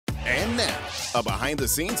a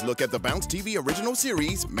behind-the-scenes look at the Bounce TV original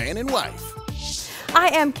series, Man and Wife. I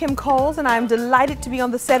am Kim Coles, and I'm delighted to be on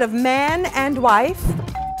the set of Man and Wife.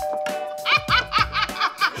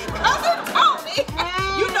 Cousin Tony,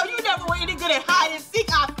 you know you never were any good at hide and seek.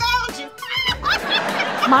 I found you.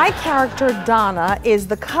 My character, Donna, is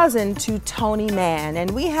the cousin to Tony Mann, and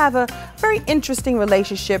we have a very interesting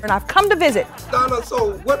relationship, and I've come to visit. Donna,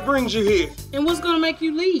 so what brings you here? And what's gonna make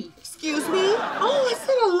you leave? Excuse me? Oh, I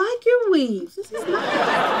said I like your weaves. This is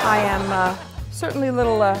nice. I am certainly a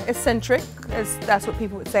little eccentric, as that's what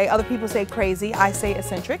people would say. Other people say crazy, I say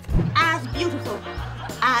eccentric. As beautiful,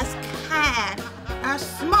 as kind, as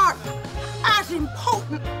smart, as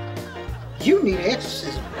important. You need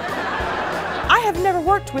exorcism. I have never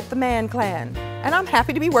worked with the Mann clan, and I'm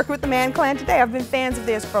happy to be working with the Mann clan today. I've been fans of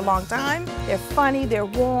theirs for a long time. They're funny, they're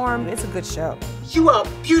warm, it's a good show. You are a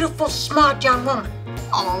beautiful, smart young woman.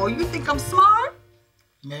 Oh, you think I'm smart?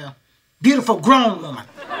 Yeah. Beautiful grown woman.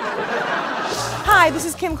 Hi, this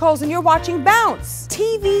is Kim Coles, and you're watching Bounce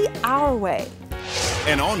TV Our Way.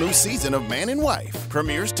 An all-new season of Man and Wife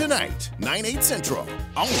premieres tonight, 9/8 Central,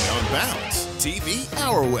 only on Bounce TV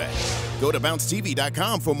Our Way. Go to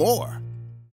bouncetv.com for more.